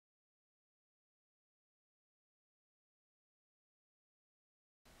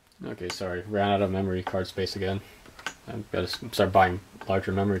Okay, sorry, ran out of memory card space again. I've got to start buying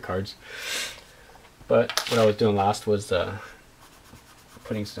larger memory cards. But what I was doing last was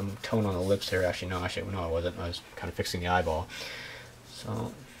putting some tone on the lips here. Actually, no, I wasn't. I was kind of fixing the eyeball.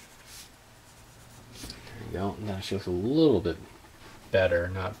 So there you go. That actually looks a little bit better,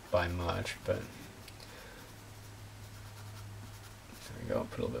 not by much, but there we go.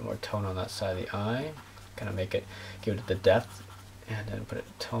 Put a little bit more tone on that side of the eye. Kind of make it, give it the depth, and then put a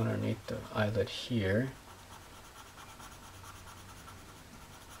tone underneath the eyelid here.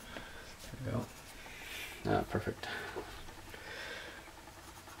 There we go. Ah, perfect.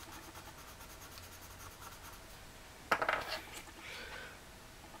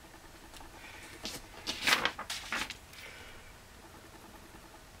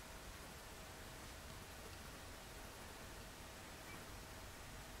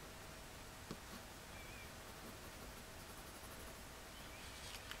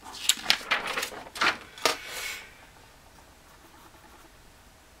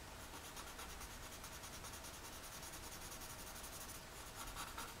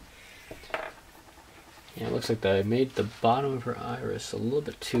 Yeah, it looks like I made the bottom of her iris a little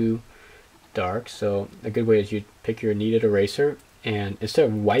bit too dark, so a good way is you pick your kneaded eraser, and instead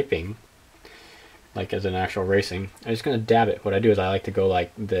of wiping, like as an actual erasing, I'm just going to dab it. What I do is I like to go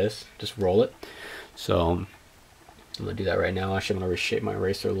like this, just roll it. So I'm going to do that right now. Actually, I'm going to reshape my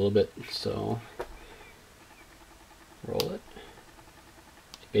eraser a little bit, so roll it.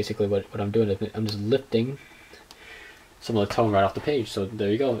 Basically what I'm doing is I'm just lifting some of the tone right off the page. So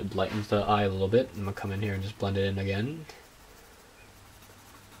there you go, it lightens the eye a little bit. I'm going to come in here and just blend it in again.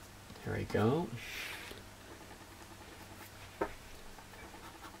 There we go.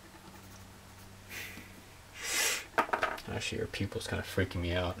 Actually, your pupil's kind of freaking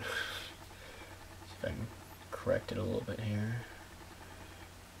me out. See if I can correct it a little bit here.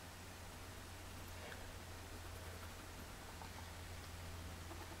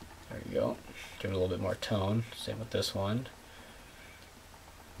 There you go. Give it a little bit more tone. Same with this one.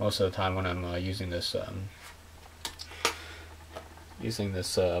 Most of the time when I'm using this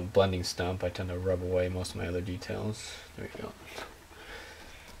blending stump, I tend to rub away most of my other details. There we go.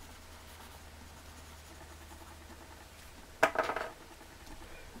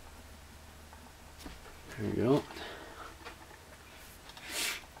 There you go.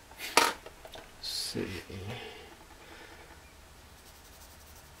 Let's see.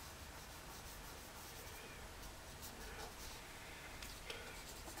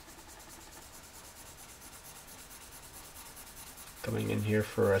 Coming in here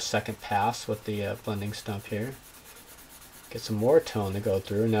for a second pass with the blending stump here. Get some more tone to go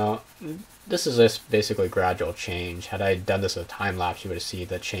through. Now, this is just basically gradual change. Had I done this with a time lapse, you would have seen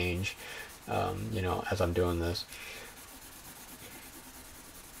the change, you know, as I'm doing this.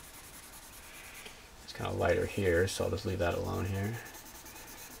 It's kind of lighter here, so I'll just leave that alone here.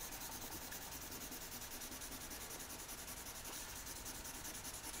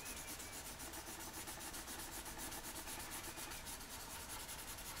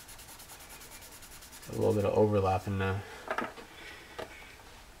 A little bit of overlap in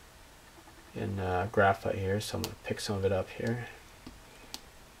graphite here, so I'm going to pick some of it up here.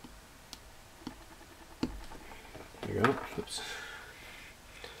 There you go. Oops.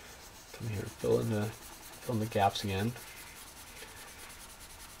 Come here and fill in the gaps again.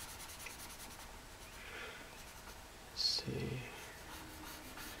 Let's see.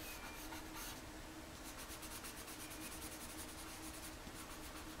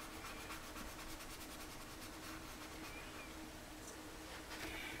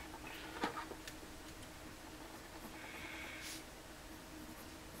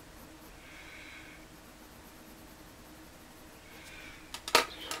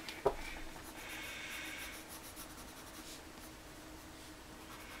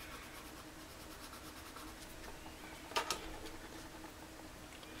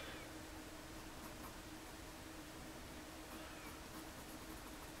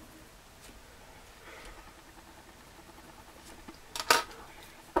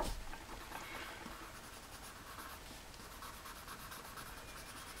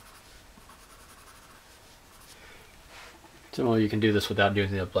 So you can do this without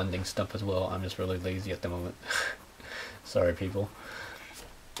doing the blending stuff as well. I'm just really lazy at the moment. Sorry, people.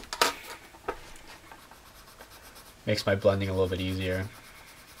 Makes my blending a little bit easier.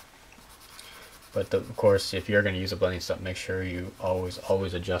 But of course, if you're going to use a blending stuff, make sure you always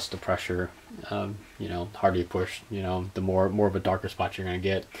adjust the pressure. You know, the harder you push, you know, the more of a darker spot you're going to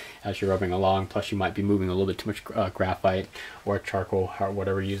get as you're rubbing along. Plus, you might be moving a little bit too much graphite or charcoal, or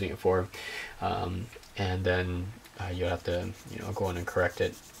whatever you're using it for, and then you'll have to, you know, go in and correct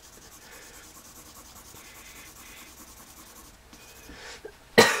it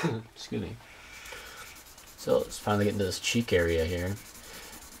Excuse me. So let's finally get into this cheek area here.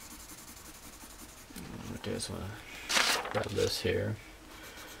 What I do is want to grab this here.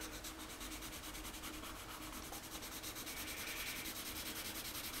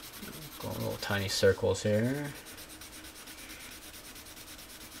 Go in little tiny circles here.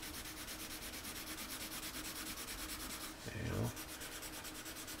 There you go.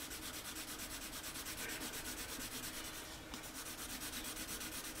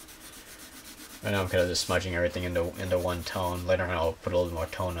 Right now I'm kind of just smudging everything into one tone. Later on I'll put a little more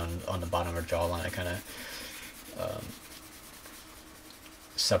tone on the bottom of her jawline. I kind of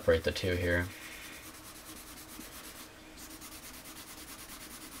separate the two here.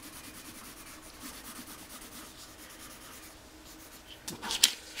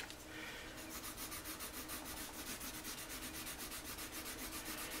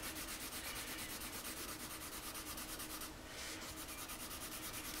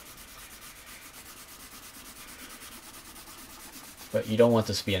 But you don't want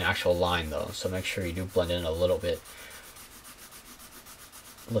this to be an actual line though, so make sure you do blend in a little bit.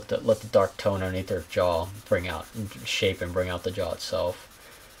 Let the dark tone underneath their jaw bring out shape and bring out the jaw itself.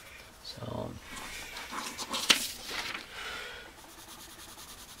 So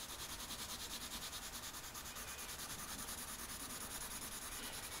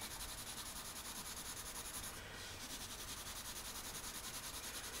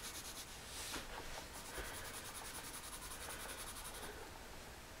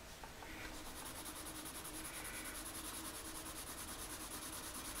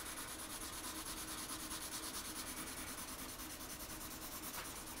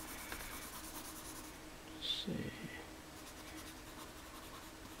see.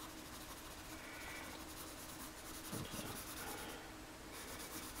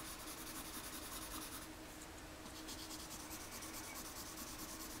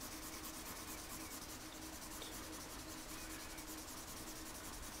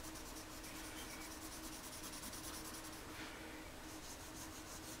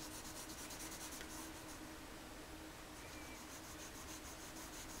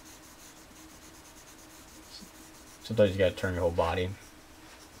 Sometimes you gotta turn your whole body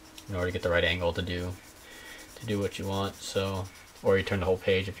in order to get the right angle to do what you want. So, or you turn the whole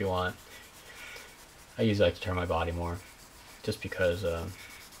page if you want. I usually like to turn my body more, just because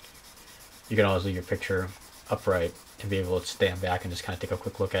you can always leave your picture upright and be able to stand back and just kind of take a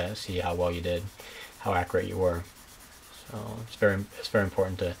quick look at it, see how well you did, how accurate you were. So it's very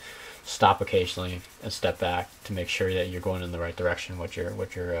important to stop occasionally and step back to make sure that you're going in the right direction with your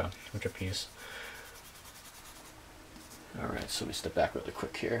piece. Alright, so let me step back really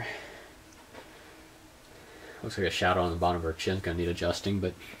quick here. Looks like a shadow on the bottom of her chin, gonna need adjusting,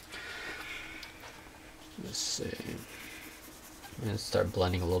 but let's see. And start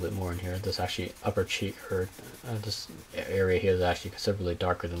blending a little bit more in here. This actually upper cheek, or this area here is actually considerably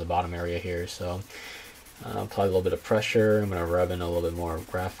darker than the bottom area here, so apply a little bit of pressure. I'm gonna rub in a little bit more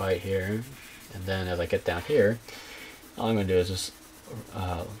graphite here, and then as I get down here, all I'm gonna do is just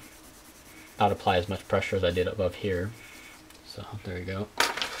not apply as much pressure as I did above here. So there you go.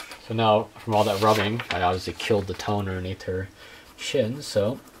 So now from all that rubbing, I obviously killed the tone underneath her chin,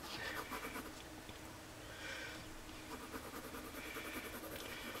 so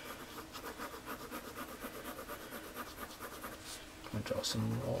I'm gonna draw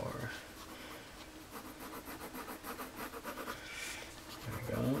some more. There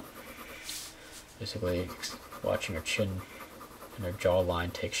we go. Basically watching her chin and her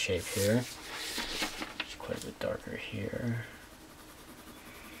jawline take shape here. It's quite a bit darker here.